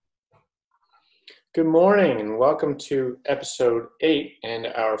Good morning and welcome to episode 8 and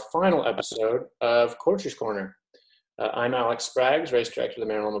our final episode of Coach's Corner. I'm Alex Spraggs, race director of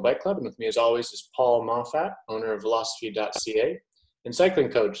the Marilyn Bike Club, and with me as always is Paul Moffat, owner of Velocity.ca and cycling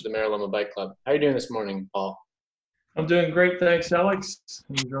coach of the Marilyn Bike Club. How are you doing this morning, Paul? I'm doing great, thanks, Alex.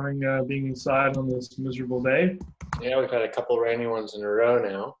 Enjoying being inside on this miserable day. Yeah, we've had a couple rainy ones in a row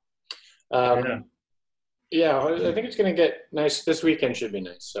now. I think it's going to get nice. This weekend should be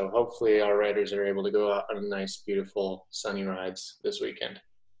nice. So hopefully our riders are able to go out on nice, beautiful, sunny rides this weekend.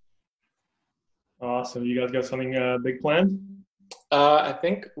 Awesome. You guys got something big planned? I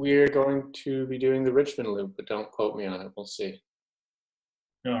think we're going to be doing the Richmond Loop, but don't quote me on it. We'll see.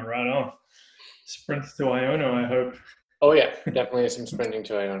 Oh, right on. Sprint to Iona, I hope. Oh, yeah. Definitely some sprinting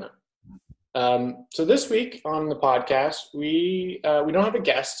to Iona. So this week on the podcast, we don't have a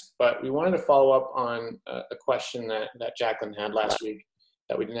guest, but we wanted to follow up on a question that Jacqueline had last week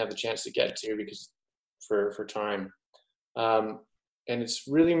that we didn't have the chance to get to because for time. And it's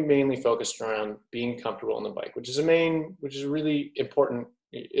really mainly focused around being comfortable on the bike, which is a really important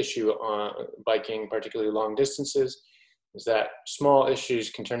issue on biking, particularly long distances, is that small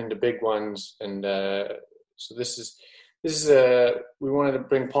issues can turn into big ones. And so we wanted to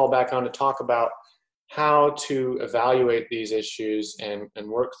bring Paul back on to talk about how to evaluate these issues and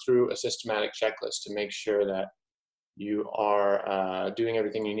work through a systematic checklist to make sure that you are doing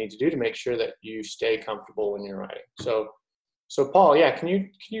everything you need to do to make sure that you stay comfortable when you're riding. So Paul, yeah, can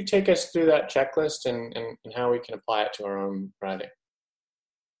you take us through that checklist and how we can apply it to our own riding?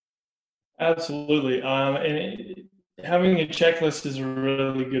 Absolutely. Having a checklist is a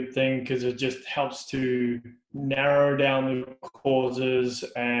really good thing because it just helps to narrow down the causes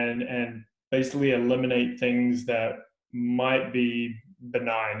and basically eliminate things that might be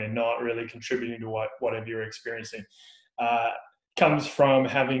benign and not really contributing to whatever you're experiencing. Comes from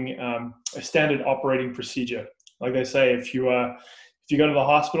having a standard operating procedure. Like they say, if you go to the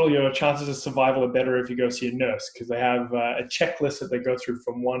hospital, your chances of survival are better if you go see a nurse because they have a checklist that they go through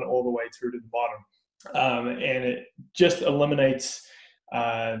from one all the way through to the bottom. And it just eliminates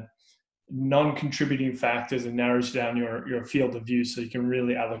non-contributing factors and narrows down your field of view so you can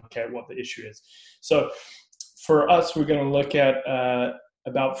really allocate what the issue is. So for us, we're going to look at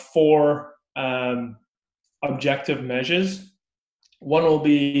about 4 objective measures. One will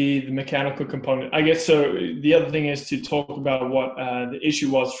be the mechanical component, I guess. So the other thing is to talk about what the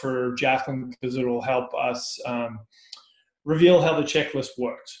issue was for Jacqueline because it will help us reveal how the checklist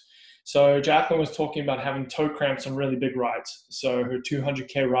works. So Jacqueline was talking about having toe cramps on really big rides. So her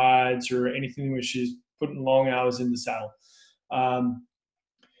 200K rides or anything where she's putting long hours in the saddle.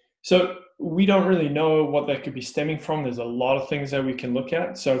 So we don't really know what that could be stemming from. There's a lot of things that we can look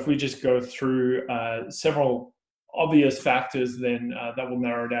at. So if we just go through several obvious factors, then that will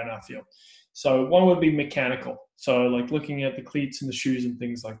narrow down our field. So one would be mechanical. So like looking at the cleats and the shoes and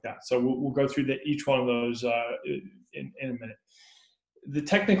things like that. So we'll go through each one of those in a minute. The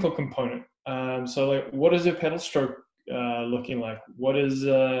technical component. So like what is her pedal stroke looking like? What is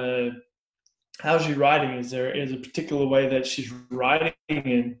how's she riding? Is there a particular way that she's riding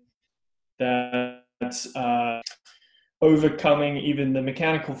in that's overcoming even the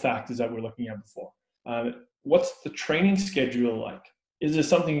mechanical factors that we're looking at before? What's the training schedule like? Is there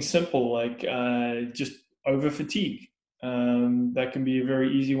something simple like just over fatigue? That can be a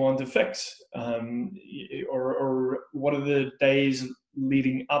very easy one to fix. Or what are the days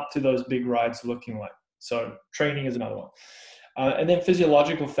leading up to those big rides looking like? So training is another one. And then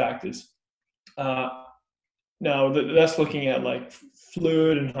physiological factors. Now that's looking at like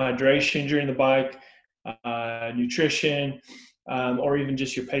fluid and hydration during the bike, nutrition, or even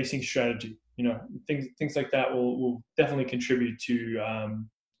just your pacing strategy. Things like that will definitely contribute to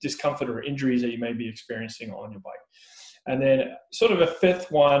discomfort or injuries that you may be experiencing on your bike. And then sort of a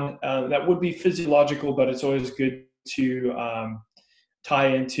fifth one that would be physiological, but it's always good to tie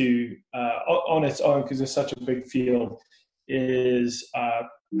into on its own because it's such a big field, is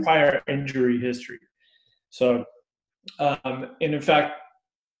prior injury history. So, and in fact,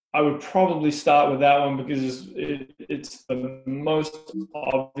 I would probably start with that one because it's the most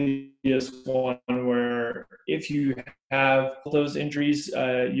obvious one where if you have those injuries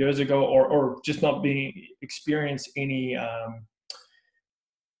years ago or just not experience any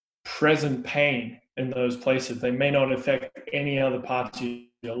present pain in those places, they may not affect any other parts of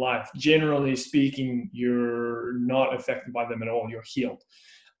your life. Generally speaking, you're not affected by them at all. You're healed.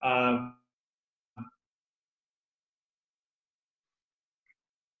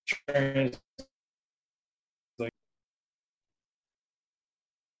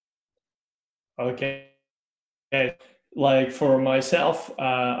 Okay. Like for myself,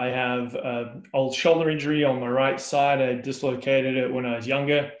 I have an old shoulder injury on my right side. I dislocated it when I was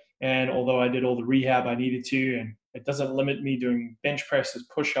younger. And although I did all the rehab I needed to, and it doesn't limit me doing bench presses,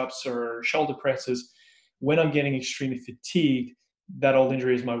 push-ups, or shoulder presses, when I'm getting extremely fatigued, that old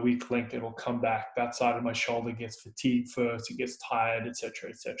injury is my weak link. It'll come back. That side of my shoulder gets fatigued first, it gets tired, etc.,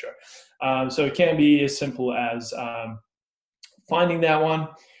 etc. So it can be as simple as finding that one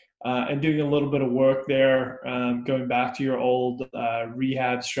and doing a little bit of work there, going back to your old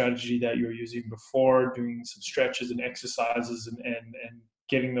rehab strategy that you were using before, doing some stretches and exercises and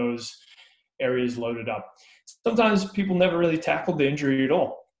getting those areas loaded up. Sometimes people never really tackled the injury at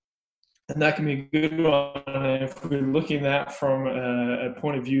all. And that can be a good one. And if we're looking at that from a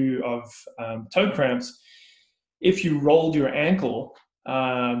point of view of toe cramps, if you rolled your ankle,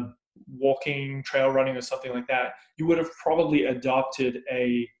 walking, trail running, or something like that, you would have probably adopted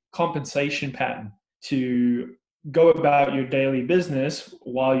a compensation pattern to go about your daily business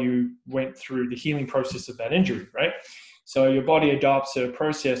while you went through the healing process of that injury, right? So your body adopts a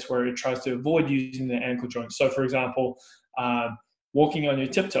process where it tries to avoid using the ankle joint. So for example, walking on your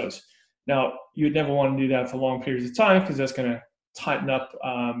tiptoes. Now, you'd never want to do that for long periods of time because that's going to tighten up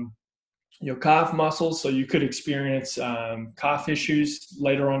your calf muscles. So you could experience calf issues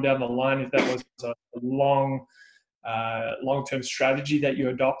later on down the line if that was a long-term strategy that you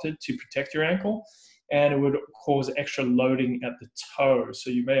adopted to protect your ankle. And it would cause extra loading at the toe.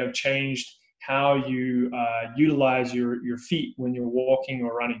 So you may have changed how you utilize your feet when you're walking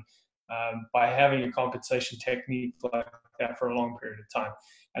or running by having a compensation technique like that for a long period of time.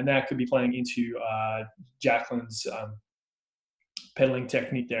 And that could be playing into Jacqueline's pedaling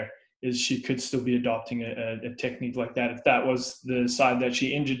technique there, is she could still be adopting a technique like that if that was the side that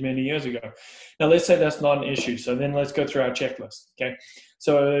she injured many years ago. Now, let's say that's not an issue. So then let's go through our checklist, okay?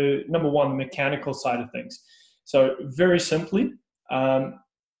 So number one, the mechanical side of things. So very simply,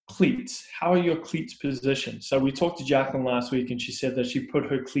 cleats. How are your cleats positioned? So we talked to Jacqueline last week, and she said that she put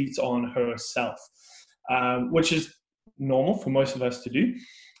her cleats on herself, which is normal for most of us to do.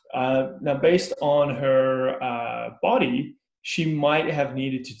 Now, based on her body, she might have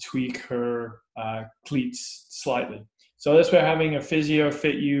needed to tweak her cleats slightly. So that's where having a physio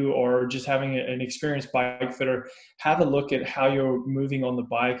fit you, or just having an experienced bike fitter have a look at how you're moving on the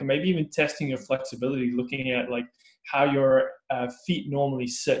bike, and maybe even testing your flexibility, looking at like how your feet normally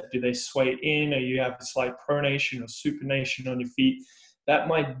sit. Do they sway in, or you have a slight pronation or supination on your feet? That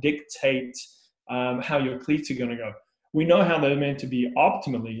might dictate how your cleats are going to go. We know how they're meant to be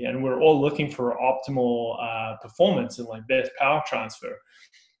optimally, and we're all looking for optimal performance and like best power transfer.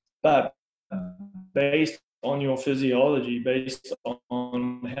 But based on your physiology, based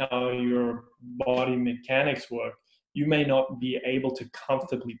on how your body mechanics work, you may not be able to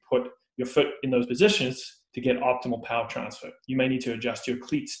comfortably put your foot in those positions to get optimal power transfer. You may need to adjust your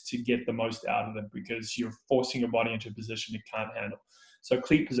cleats to get the most out of them because you're forcing your body into a position it can't handle. So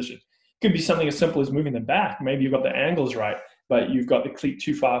cleat position could be something as simple as moving them back. Maybe you've got the angles right, but you've got the cleat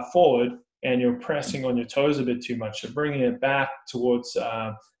too far forward and you're pressing on your toes a bit too much. So bringing it back towards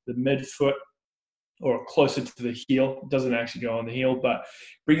the midfoot or closer to the heel. It doesn't actually go on the heel, but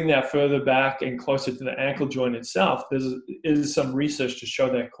bringing that further back and closer to the ankle joint itself, there is some research to show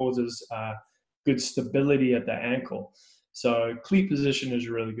that causes good stability at the ankle. So cleat position is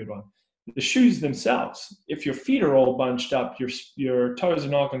a really good one. The shoes themselves, if your feet are all bunched up, your toes are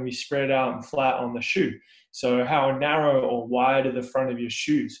not going to be spread out and flat on the shoe. So how narrow or wide are the front of your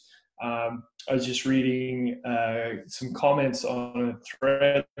shoes? I was just reading some comments on a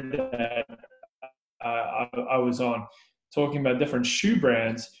thread that I was on, talking about different shoe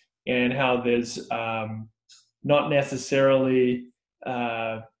brands and how there's not necessarily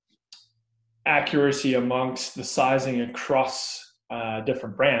accuracy amongst the sizing across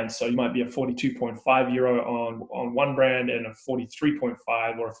different brands. So you might be a 42.5 euro on one brand and a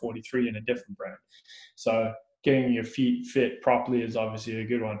 43.5 or a 43 in a different brand. So getting your feet fit properly is obviously a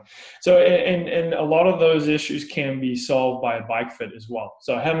good one. So, and a lot of those issues can be solved by a bike fit as well.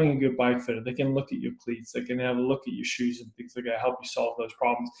 So having a good bike fitter, they can look at your cleats, they can have a look at your shoes and things that can help you solve those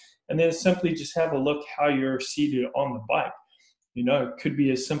problems. And then simply just have a look how you're seated on the bike. You know, it could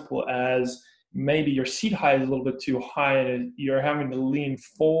be as simple as maybe your seat height is a little bit too high and you're having to lean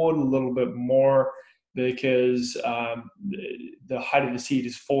forward a little bit more because the height of the seat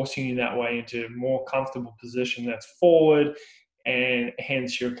is forcing you that way into a more comfortable position that's forward, and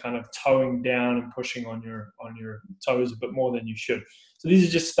hence you're kind of toeing down and pushing on your toes a bit more than you should. So these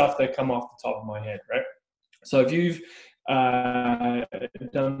are just stuff that come off the top of my head, right? So if you've done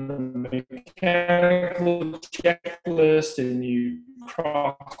the mechanical checklist and you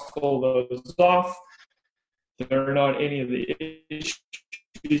cross all those off, there are not any of the issues,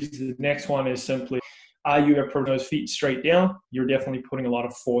 the next one is simply, are you approaching those feet straight down? You're definitely putting a lot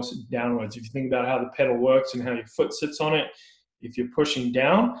of force downwards. If you think about how the pedal works and how your foot sits on it, if you're pushing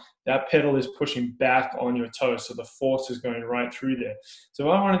down, that pedal is pushing back on your toes, so the force is going right through there. So if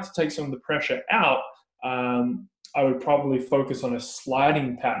I wanted to take some of the pressure out, I would probably focus on a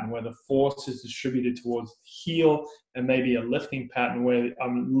sliding pattern where the force is distributed towards the heel, and maybe a lifting pattern where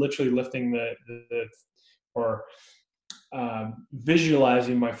I'm literally lifting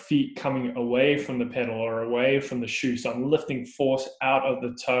visualizing my feet coming away from the pedal or away from the shoe. So I'm lifting force out of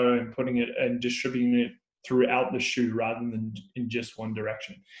the toe and putting it and distributing it throughout the shoe rather than in just one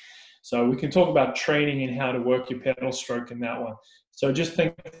direction. So we can talk about training and how to work your pedal stroke in that one. So just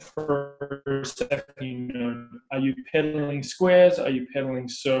think for a second, are you pedaling squares? Are you pedaling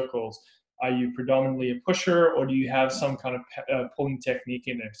circles? Are you predominantly a pusher, or do you have some kind of pulling technique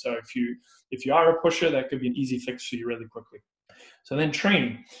in there? So if you are a pusher, that could be an easy fix for you really quickly. So then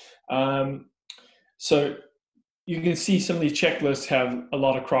training. So you can see some of these checklists have a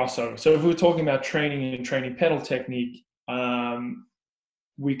lot of crossover. So if we're talking about training and training pedal technique,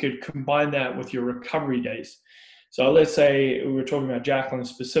 we could combine that with your recovery days. So let's say we were talking about Jacqueline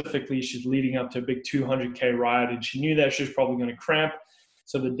specifically. She's leading up to a big 200K ride, and she knew that she was probably going to cramp.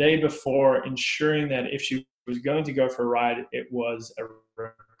 So the day before, ensuring that if she was going to go for a ride, it was a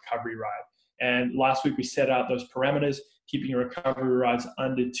recovery ride. And last week we set out those parameters, keeping your recovery rides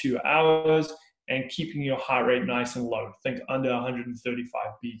under 2 hours and keeping your heart rate nice and low. Think under 135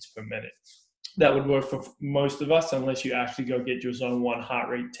 beats per minute. That would work for most of us, unless you actually go get your zone 1 heart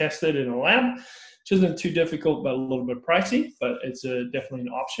rate tested in a lab, which isn't too difficult, but a little bit pricey, but it's definitely an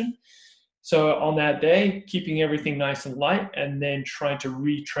option. So on that day, keeping everything nice and light, and then trying to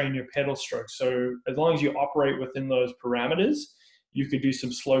retrain your pedal stroke. So as long as you operate within those parameters, you could do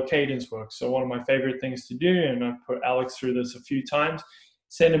some slow cadence work. So one of my favorite things to do, and I've put Alex through this a few times,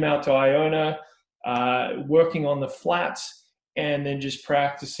 send him out to Iona, working on the flats, and then just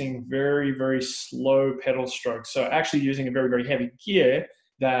practicing very, very slow pedal strokes. So actually using a very, very heavy gear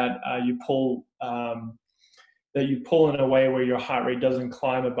that you pull in a way where your heart rate doesn't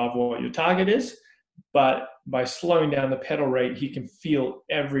climb above what your target is. But by slowing down the pedal rate, he can feel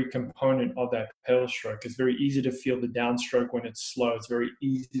every component of that pedal stroke. It's very easy to feel the downstroke when it's slow. It's very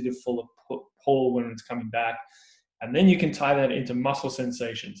easy to pull when it's coming back. And then you can tie that into muscle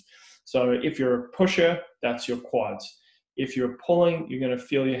sensations. So if you're a pusher, that's your quads. If you're pulling, you're going to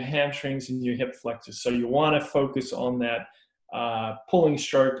feel your hamstrings and your hip flexors. So you want to focus on that pulling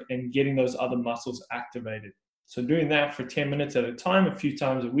stroke and getting those other muscles activated. So doing that for 10 minutes at a time, a few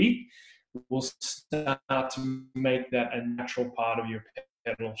times a week, will start to make that a natural part of your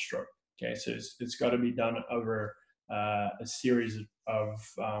pedal stroke. Okay, so it's got to be done over a series of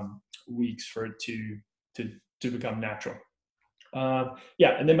weeks for it to become natural.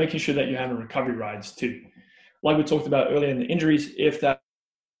 And then making sure that you're having recovery rides too. Like we talked about earlier in the injuries, if that's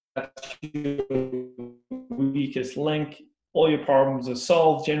your weakest link, all your problems are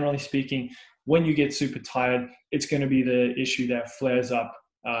solved, generally speaking. When you get super tired, it's going to be the issue that flares up,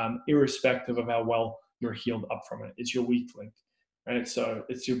 irrespective of how well you're healed up from it. It's your weak link, right? So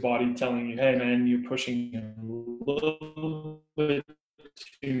it's your body telling you, hey man, you're pushing a little bit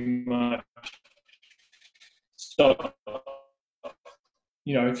too much. So,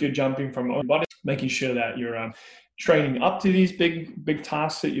 if you're jumping from your body, making sure that you're training up to these big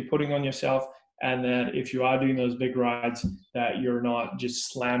tasks that you're putting on yourself, and that if you are doing those big rides, that you're not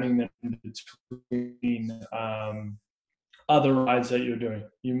just slamming them between other rides that you're doing.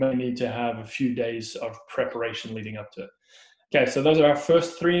 You may need to have a few days of preparation leading up to it. Okay, so those are our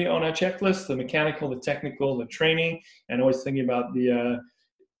first 3 on our checklist: the mechanical, the technical, the training, and always thinking about the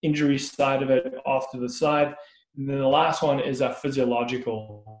injury side of it off to the side. And then the last one is our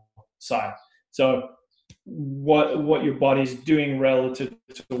physiological side. So what your body's doing relative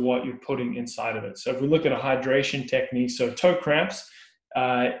to what you're putting inside of it. So if we look at a hydration technique, so toe cramps,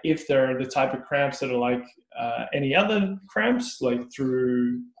 if they're the type of cramps that are like any other cramps, like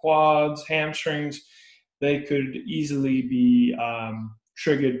through quads, hamstrings, they could easily be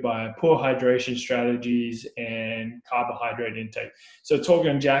triggered by poor hydration strategies and carbohydrate intake. So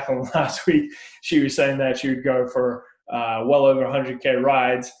talking to Jacqueline last week, she was saying that she would go for well over 100K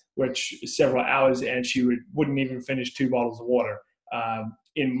rides, which is several hours, and she wouldn't even finish 2 bottles of water.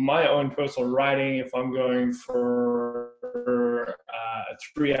 In my own personal riding, if I'm going for a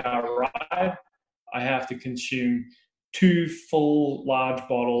 3-hour ride, I have to consume 2 full large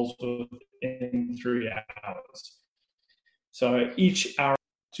bottles within 3 hours. So each hour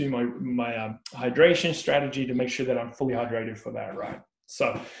to my hydration strategy to make sure that I'm fully hydrated for that ride.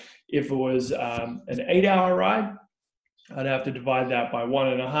 So If it was an 8-hour ride, I'd have to divide that by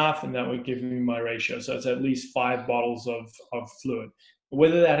 1.5, and that would give me my ratio. So it's at least 5 bottles of fluid.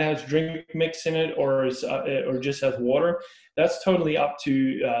 Whether that has drink mix in it or just has water, that's totally up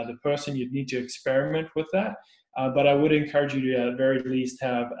to the person. You'd need to experiment with that. But I would encourage you to at the very least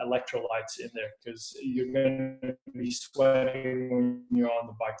have electrolytes in there, because you're going to be sweating when you're on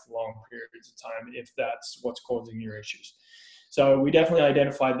the bike for long periods of time if that's what's causing your issues. So we definitely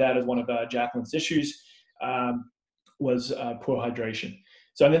identified that as one of Jacqueline's issues, was poor hydration.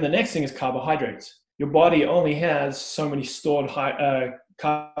 So then the next thing is carbohydrates. Your body only has so many stored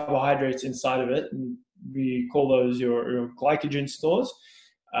carbohydrates inside of it, and we call those your glycogen stores.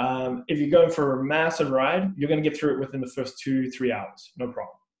 If you're going for a massive ride, you're going to get through it within the first 2-3 hours, no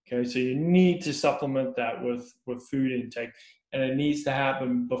problem. Okay, so you need to supplement that with food intake, and it needs to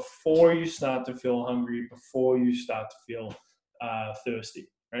happen before you start to feel hungry, before you start to feel thirsty,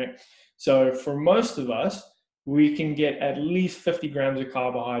 right? So for most of us, we can get at least 50 grams of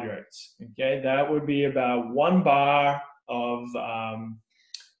carbohydrates. Okay, that would be about 1 bar of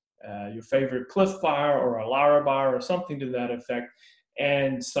your favorite Cliff Bar or a Lara bar or something to that effect,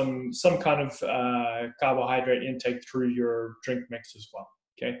 and some kind of carbohydrate intake through your drink mix as well.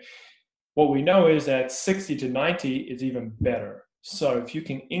 Okay, what we know is that 60 to 90 is even better. So if you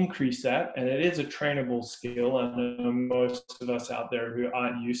can increase that, and it is a trainable skill, and most of us out there who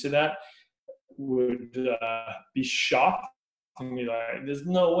aren't used to that would be shocked and be like, there's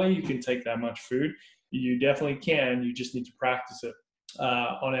no way you can take that much food. You definitely can. You just need to practice it.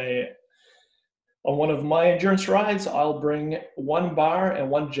 On one of my endurance rides, I'll bring 1 bar and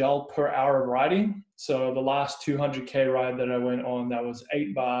 1 gel per hour of riding. So the last 200K ride that I went on, that was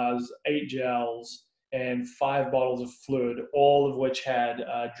 8 bars, 8 gels, and 5 bottles of fluid, all of which had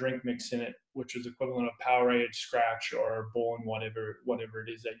drink mix in it, which was equivalent of Powerade, Scratch, or Born, whatever it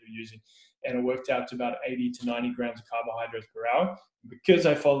is that you're using. And it worked out to about 80 to 90 grams of carbohydrates per hour. Because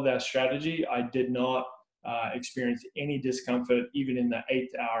I followed that strategy, I did not experience any discomfort, even in the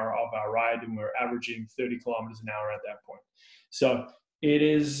 8th hour of our ride, and we're averaging 30 kilometers an hour at that point. So it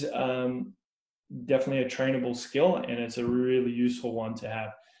is definitely a trainable skill, and it's a really useful one to have.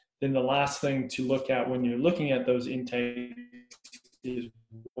 Then the last thing to look at when you're looking at those intakes is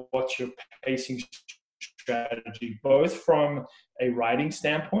what's your pacing strategy, both from a riding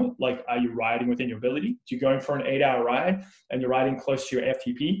standpoint, like are you riding within your ability? If you're going for an 8-hour ride and you're riding close to your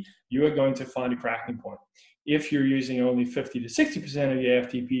FTP, you are going to find a cracking point. If you're using only 50 to 60% of your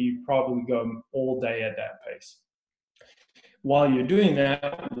FTP, you probably go all day at that pace. While you're doing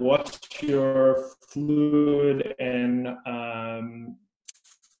that, what's your fluid and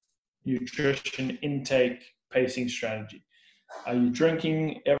nutrition intake pacing strategy? Are you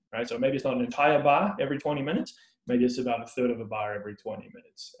drinking right? So maybe it's not an entire bar every 20 minutes. Maybe it's about a third of a bar every 20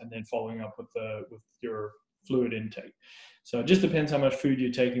 minutes, and then following up with your fluid intake. So it just depends how much food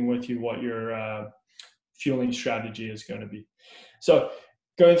you're taking with you, what your fueling strategy is going to be. So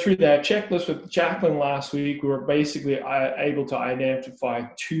going through that checklist with Jacqueline last week, we were basically able to identify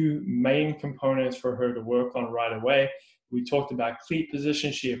 2 main components for her to work on right away. We talked about cleat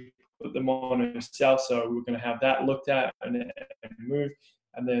position. She had put them on herself, so we're going to have that looked at and moved.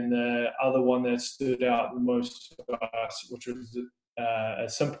 And then the other one that stood out the most to us, which was a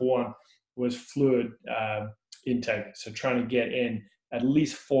simple one, was fluid intake. So trying to get in at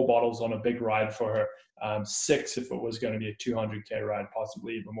least 4 bottles on a big ride for her, 6 if it was going to be a 200K ride,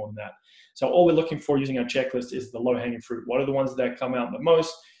 possibly even more than that. So all we're looking for using our checklist is the low-hanging fruit. What are the ones that come out the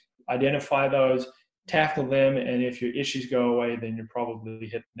most? Identify those, tackle them, and if your issues go away, then you probably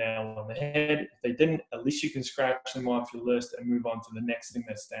hit the nail on the head. If they didn't, at least you can scratch them off your list and move on to the next thing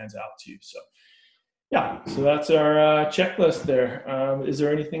that stands out to you. So yeah, so that's our checklist there. Is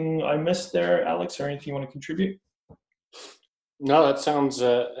there anything I missed there, Alex, or anything you want to contribute? No, that sounds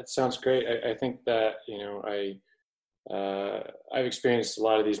great. I think that, I've experienced a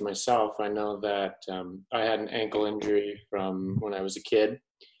lot of these myself. I know that I had an ankle injury from when I was a kid,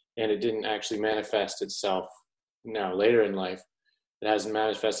 and it didn't actually manifest itself now later in life. It hasn't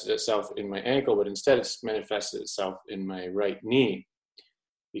manifested itself in my ankle, but instead it's manifested itself in my right knee,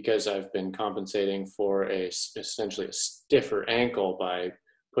 because I've been compensating for essentially a stiffer ankle by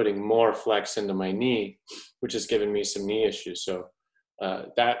putting more flex into my knee, which has given me some knee issues. So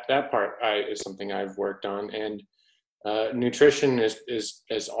that part is something I've worked on. And nutrition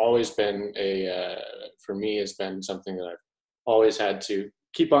has always been for me, has been something that I've always had to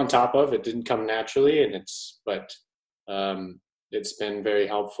keep on top of. It didn't come naturally, and it's been very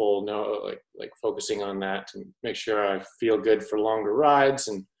helpful. Like focusing on that to make sure I feel good for longer rides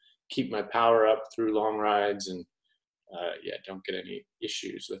and keep my power up through long rides. And don't get any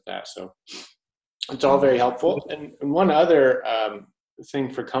issues with that. So it's all very helpful. And one other thing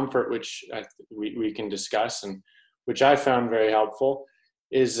for comfort, which we can discuss, and which I found very helpful,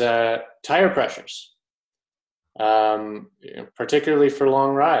 is tire pressures, particularly for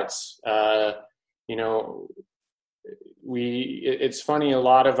long rides. It's funny, a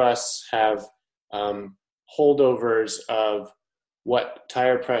lot of us have holdovers of what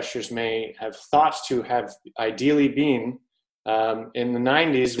tire pressures may have thought to have ideally been in the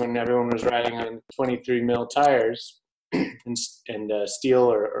 90s, when everyone was riding on 23 mil tires and steel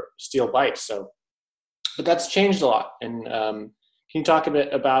or steel bikes. But that's changed a lot. And can you talk a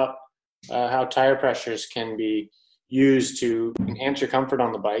bit about how tire pressures can be used to enhance your comfort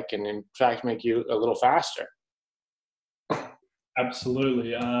on the bike and in fact make you a little faster?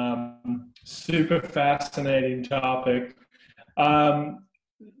 Absolutely. Super fascinating topic.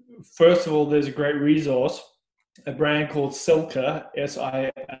 First of all, there's a great resource, a brand called Silca,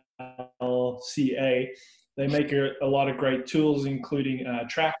 Silca. They make a lot of great tools, including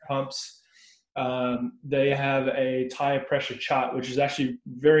track pumps. They have a tire pressure chart, which is actually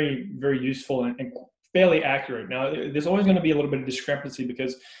very, very useful and fairly accurate. Now, there's always going to be a little bit of discrepancy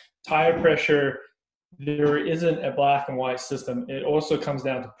because tire pressure, there isn't a black and white system. It also comes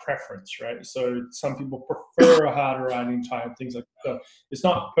down to preference, right? So some people prefer a harder riding tire, things like that. So it's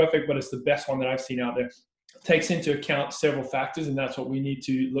not perfect, but it's the best one that I've seen out there. It takes into account several factors, and that's what we need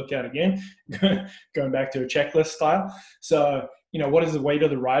to look at again, going back to a checklist style. So, what is the weight of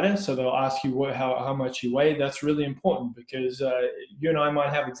the rider? So they'll ask you how much you weigh. That's really important because you and I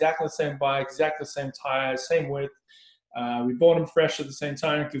might have exactly the same bike, exactly the same tires, same width. We bought them fresh at the same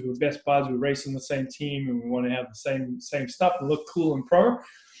time because we're best buds. We race on the same team and we want to have the same stuff and look cool and pro.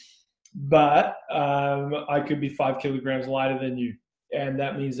 But I could be 5 kilograms lighter than you, and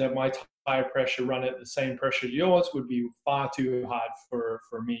that means that my tire pressure run at the same pressure as yours would be far too hard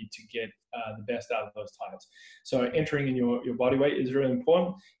for me to get the best out of those tires. So entering in your body weight is really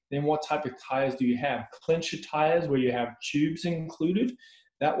important. Then what type of tires do you have? Clincher tires where you have tubes included.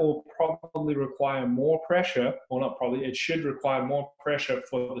 That will probably require more pressure, or not probably, it should require more pressure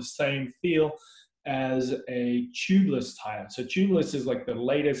for the same feel as a tubeless tire. So tubeless is like the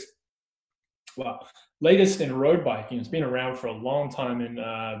latest in road biking. It's been around for a long time in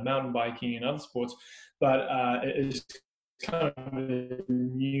mountain biking and other sports, but it's kind of a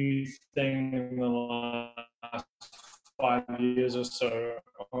new thing in the last 5 years or so.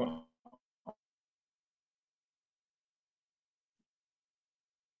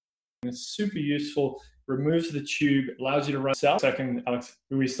 It's super useful, removes the tube, allows you to run south. Second, Alex,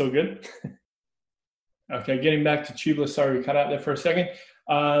 are we still good? Okay, getting back to tubeless. Sorry, we cut out there for a second.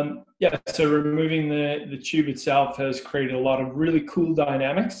 So removing the tube itself has created a lot of really cool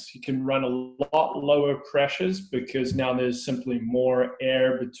dynamics. You can run a lot lower pressures because now there's simply more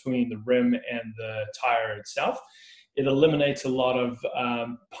air between the rim and the tire itself. It eliminates a lot of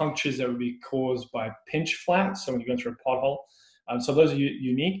punctures that would be caused by pinch flats, so when you go through a pothole. So those are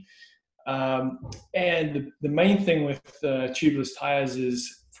unique. And the main thing with tubeless tires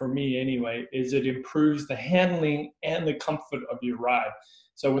is, for me anyway, is it improves the handling and the comfort of your ride.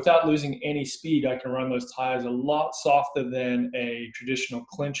 So without losing any speed, I can run those tires a lot softer than a traditional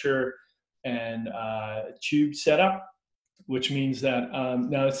clincher and tube setup, which means that,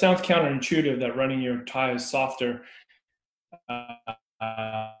 now it sounds counterintuitive that running your tires softer,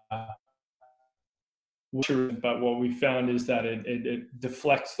 but what we found is that it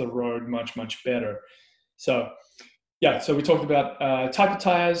deflects the road much, much better. So we talked about type of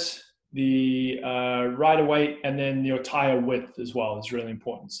tires, the rider weight, and then your tire width as well is really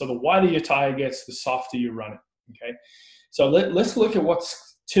important. So the wider your tire gets, the softer you run it, okay? So let's look at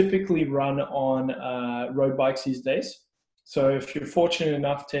what's typically run on road bikes these days. So if you're fortunate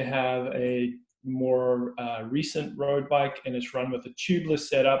enough to have a more recent road bike and it's run with a tubeless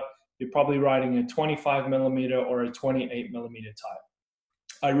setup, you're probably riding a 25 millimeter or a 28 millimeter tire.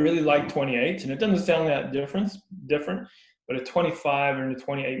 I really like 28s, and it doesn't sound that different, but a 25 and a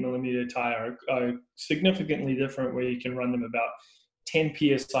 28 millimeter tire are significantly different, where you can run them about 10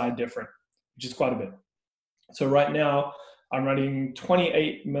 PSI different, which is quite a bit. So right now, I'm running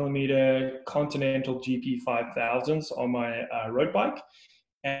 28 millimeter Continental GP 5000s on my road bike,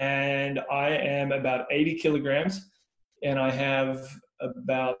 and I am about 80 kilograms, and I have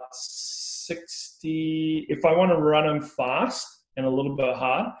about 60, if I want to run them fast and a little bit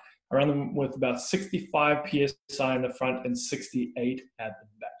hard, I run them with about 65 PSI in the front and 68 at the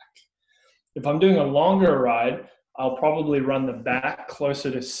back. If I'm doing a longer ride, I'll probably run the back closer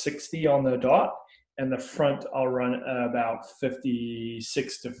to 60 on the dot, and the front I'll run about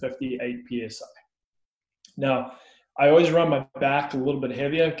 56 to 58 PSI. Now, I always run my back a little bit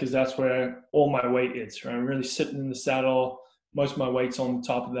heavier because that's where all my weight is. Right? I'm really sitting in the saddle. Most of my weight's on the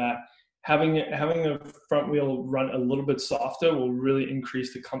top of that. Having a front wheel run a little bit softer will really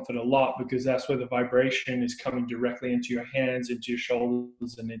increase the comfort a lot, because that's where the vibration is coming directly into your hands, into your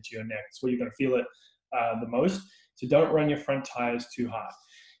shoulders, and into your neck. It's where you're going to feel it the most. So don't run your front tires too hard.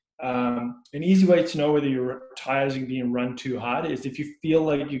 An easy way to know whether your tires are being run too hard is if you feel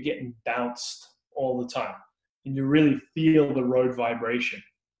like you're getting bounced all the time and you really feel the road vibration.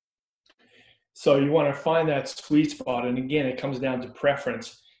 So you want to find that sweet spot. And again, it comes down to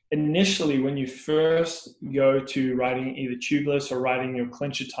preference. Initially, when you first go to riding either tubeless or riding your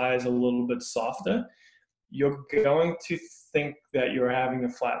clincher tires a little bit softer, you're going to think that you're having a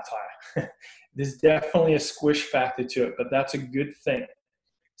flat tire. There's definitely a squish factor to it, but that's a good thing.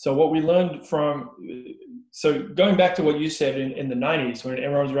 So what we learned so going back to what you said in the 90s, when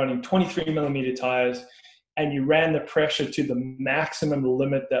everyone was running 23 millimeter tires and you ran the pressure to the maximum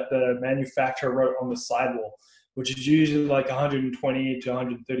limit that the manufacturer wrote on the sidewall, which is usually like 120 to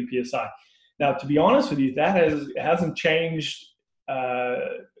 130 PSI. Now, to be honest with you, that hasn't changed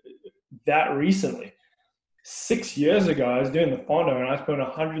that recently. 6 years ago, I was doing the Fondo and I was putting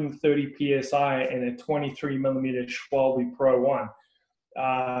 130 PSI in a 23 millimeter Schwalbe Pro 1.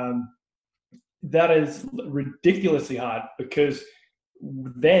 That is ridiculously hard, because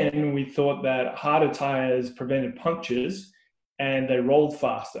then we thought that harder tires prevented punctures and they rolled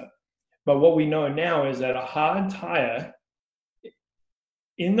faster. But what we know now is that a hard tire,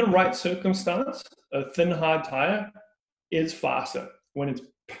 in the right circumstance, a thin hard tire is faster when it's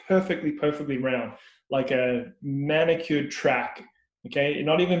perfectly round, like a manicured track. Okay,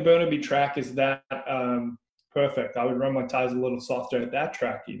 not even Burnaby track is that perfect. I would run my tires a little softer at that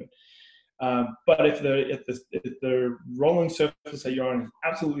track even. But if the rolling surface that you're on is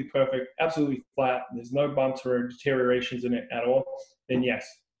absolutely perfect, absolutely flat, there's no bumps or deteriorations in it at all, then yes,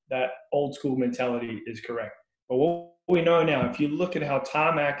 that old school mentality is correct. But what we know now, if you look at how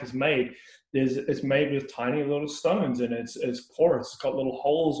tarmac is made, it's made with tiny little stones, and it's porous. It's got little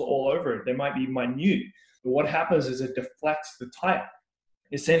holes all over it. They might be minute, but what happens is it deflects the tire.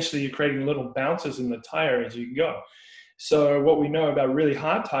 Essentially, you're creating little bounces in the tire as you go. So what we know about really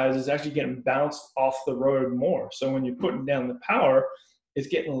hard tires is actually getting bounced off the road more. So when you're putting down the power, it's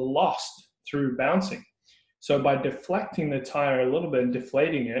getting lost through bouncing. So by deflecting the tire a little bit and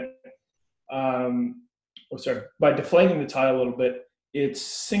deflating it, by deflating the tire a little bit, it's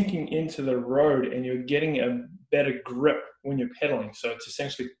sinking into the road and you're getting a better grip when you're pedaling. So it's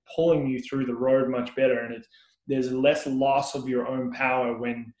essentially pulling you through the road much better, and there's less loss of your own power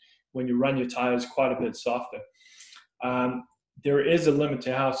when you run your tires quite a bit softer. There is a limit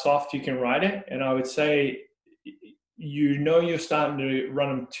to how soft you can ride it, and I would say you're starting to run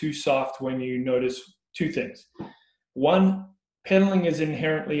them too soft when you notice two things. One, pedaling is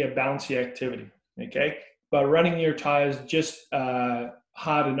inherently a bouncy activity, okay? But running your tires just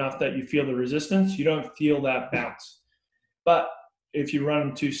hard enough that you feel the resistance, you don't feel that bounce. But if you run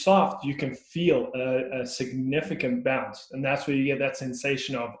them too soft, you can feel a significant bounce, and that's where you get that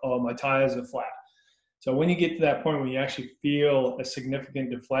sensation of, oh, my tires are flat. So when you get to that point where you actually feel a significant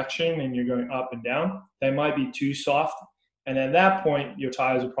deflection and you're going up and down, they might be too soft. And at that point, your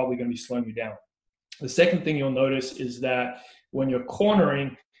tires are probably going to be slowing you down. The second thing you'll notice is that when you're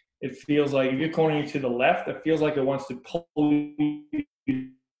cornering, it feels like if you're cornering to the left, it feels like it wants to pull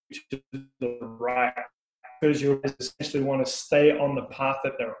you to the right, because you essentially want to stay on the path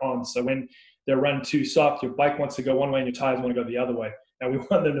that they're on. So when they're run too soft, your bike wants to go one way and your tires want to go the other way. And we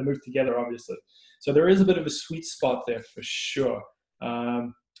want them to move together, obviously. So there is a bit of a sweet spot there for sure.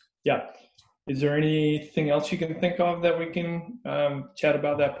 Yeah. Is there anything else you can think of that we can chat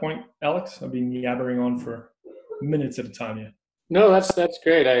about that point, Alex? I've been yabbering on for minutes at a time here. No, that's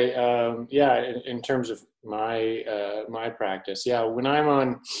great. In terms of my practice,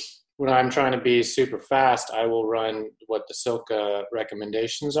 when I'm trying to be super fast, I will run what the Silca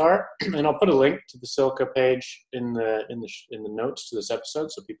recommendations are, and I'll put a link to the Silca page in the notes to this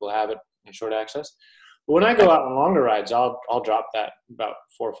episode, so people have it in short access. But when I go out on longer rides, I'll drop that about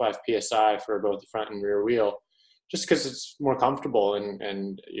 4 or 5 psi for both the front and rear wheel, just because it's more comfortable,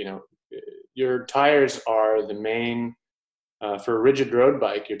 and your tires are the main. For a rigid road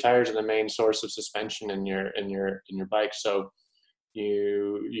bike, your tires are the main source of suspension in your bike. So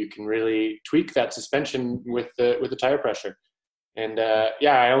you can really tweak that suspension with the tire pressure. And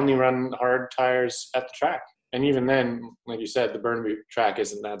I only run hard tires at the track. And even then, like you said, the Burnaby track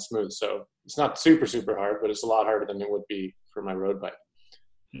isn't that smooth. So it's not super, super hard, but it's a lot harder than it would be for my road bike.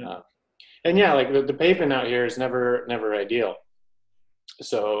 Yeah. Like the pavement out here is never ideal.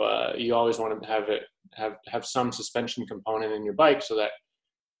 So you always want to have some suspension component in your bike so that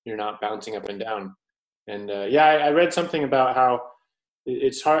you're not bouncing up and down. And yeah, I read something about how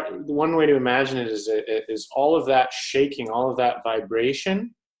it's hard. One way to imagine it is all of that shaking, all of that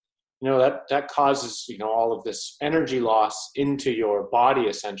vibration, that causes, all of this energy loss into your body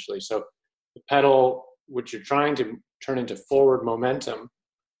essentially. So the pedal, which you're trying to turn into forward momentum,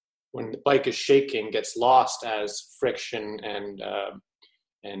 when the bike is shaking, gets lost as friction and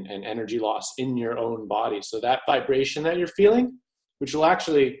energy loss in your own body. So that vibration that you're feeling, which will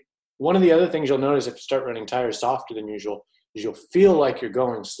actually, one of the other things you'll notice if you start running tires softer than usual, is you'll feel like you're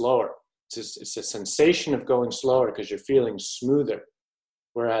going slower. It's a sensation of going slower because you're feeling smoother.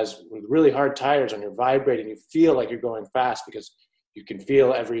 Whereas with really hard tires, when you're vibrating, you feel like you're going fast because you can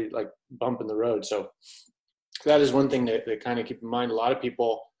feel every bump in the road. So that is one thing that kind of keep in mind. A lot of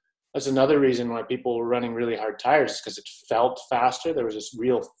people, that's another reason why people were running really hard tires, is because it felt faster. There was this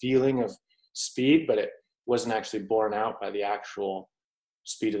real feeling of speed, but it wasn't actually borne out by the actual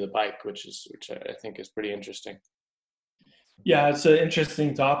speed of the bike, which I think is pretty interesting. Yeah, it's an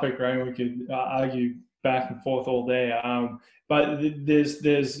interesting topic, right? We could argue back and forth all day. But there's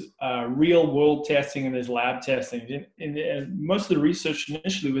real world testing and there's lab testing. And most of the research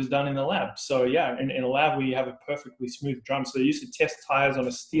initially was done in the lab. So yeah, in a lab we have a perfectly smooth drum. So they used to test tires on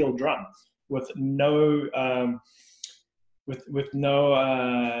a steel drum with no what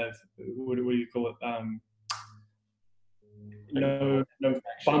do you call it? No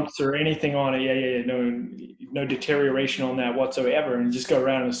bumps or anything on it. Yeah. No deterioration on that whatsoever, and just go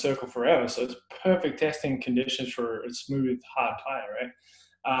around in a circle forever. So it's perfect testing conditions for a smooth, hard tire,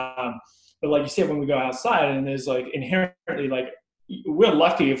 right? But like you said, when we go outside and there's inherently we're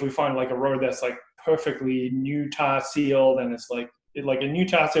lucky if we find a road that's perfectly new tire sealed, and it's like a new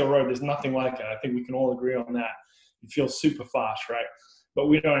tire seal road. There's nothing like it. I think we can all agree on that. You feel super fast, right? But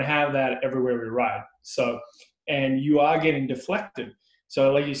we don't have that everywhere we ride. And you are getting deflected.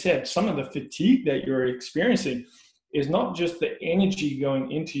 So like you said, some of the fatigue that you're experiencing is not just the energy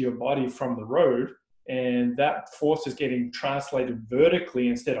going into your body from the road, and that force is getting translated vertically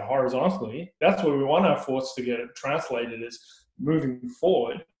instead of horizontally. That's where we want our force to get it translated, is moving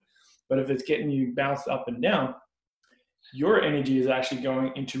forward. But if it's getting you bounced up and down, your energy is actually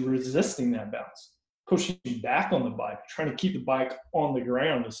going into resisting that bounce, pushing back on the bike, trying to keep the bike on the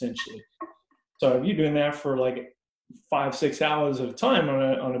ground essentially. So if you're doing that for 5-6 hours at a time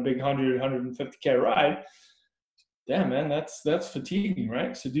on a big 150K ride, damn man, that's fatiguing,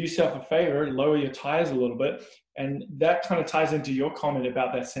 right? So do yourself a favor, lower your tires a little bit. And that kind of ties into your comment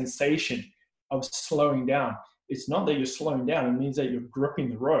about that sensation of slowing down. It's not that you're slowing down, it means that you're gripping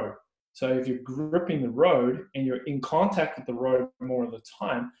the road. So if you're gripping the road and you're in contact with the road more of the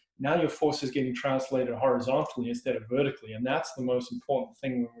time, now your force is getting translated horizontally instead of vertically. And that's the most important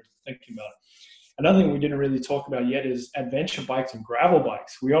thing when we're thinking about it. Another thing we didn't really talk about yet is adventure bikes and gravel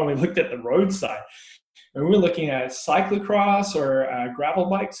bikes. We only looked at the roadside. And we're looking at cyclocross or gravel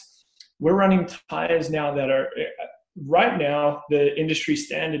bikes. We're running tires now that are, right now, the industry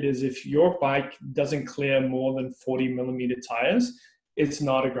standard is if your bike doesn't clear more than 40 millimeter tires, it's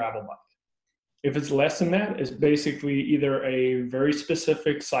not a gravel bike. If it's less than that, it's basically either a very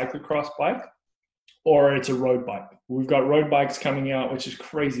specific cyclocross bike or it's a road bike. We've got road bikes coming out, which is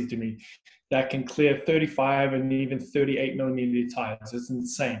crazy to me, that can clear 35 and even 38 millimeter tires. It's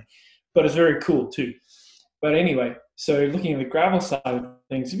insane, but it's very cool too. But anyway, so looking at the gravel side of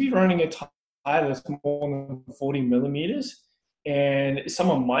things, if you're running a tire that's more than 40 millimeters, and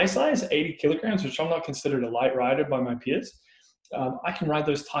someone my size, 80 kilograms, which I'm not considered a light rider by my peers, I can ride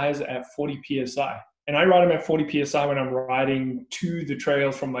those tires at 40 PSI. And I ride them at 40 PSI when I'm riding to the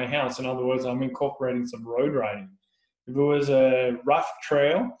trails from my house. In other words, I'm incorporating some road riding. If it was a rough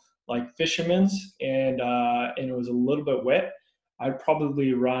trail, like Fisherman's, and it was a little bit wet, I'd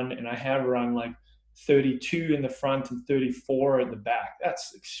probably run, and I have run 32 in the front and 34 at the back.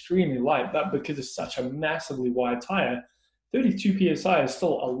 That's extremely light, but because it's such a massively wide tire, 32 PSI is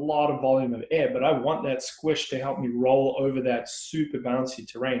still a lot of volume of air, but I want that squish to help me roll over that super bouncy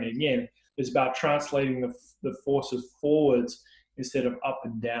terrain. Again, it's about translating the forces forwards instead of up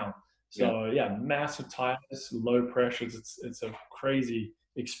and down. So yeah, massive tires, low pressures. It's a crazy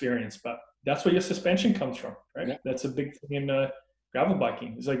experience, but that's where your suspension comes from, right? Yeah. That's a big thing in gravel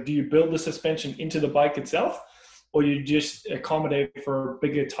biking. It's do you build the suspension into the bike itself, or you just accommodate for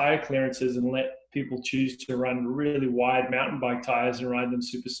bigger tire clearances and let people choose to run really wide mountain bike tires and ride them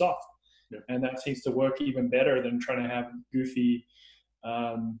super soft? Yeah. And that seems to work even better than trying to have goofy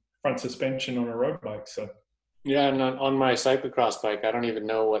front suspension on a road bike. So Yeah, and on my cyclocross bike, I don't even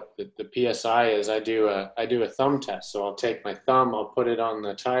know what the PSI is. I do a thumb test. So I'll take my thumb, I'll put it on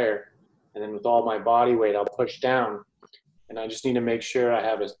the tire, and then with all my body weight, I'll push down. And I just need to make sure I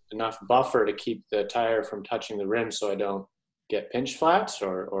have enough buffer to keep the tire from touching the rim, so I don't get pinch flats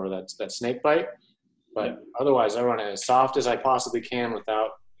or that snake bite. Yeah. But otherwise, I run it as soft as I possibly can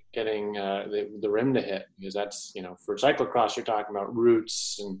without getting the rim to hit, because that's, for cyclocross, you're talking about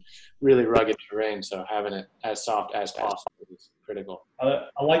roots and really rugged terrain. So having it as soft as possible is critical.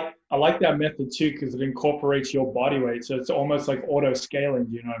 I like that method too, because it incorporates your body weight. So it's almost like auto scaling.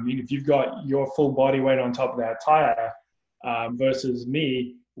 You know what I mean? If you've got your full body weight on top of that tire versus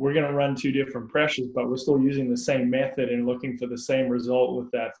me, we're going to run two different pressures, but we're still using the same method and looking for the same result with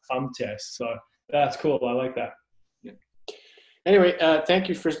that thumb test. So that's cool. I like that. Anyway, thank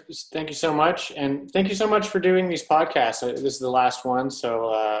you so much, and thank you so much for doing these podcasts. This is the last one,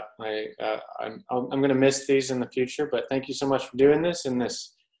 so I'm going to miss these in the future. But thank you so much for doing this in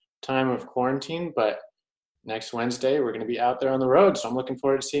this time of quarantine. But next Wednesday, we're going to be out there on the road, so I'm looking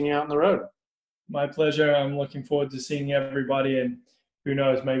forward to seeing you out on the road. My pleasure. I'm looking forward to seeing everybody, and who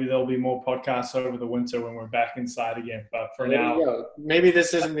knows, maybe there'll be more podcasts over the winter when we're back inside again. But for now, maybe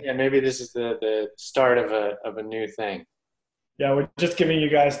this isn't the end. Maybe this is the start of a new thing. Yeah, we're just giving you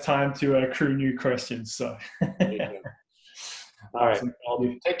guys time to accrue new questions. So, all right.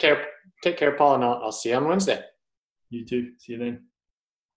 Well, take care, Paul, and I'll see you on Wednesday. You too. See you then.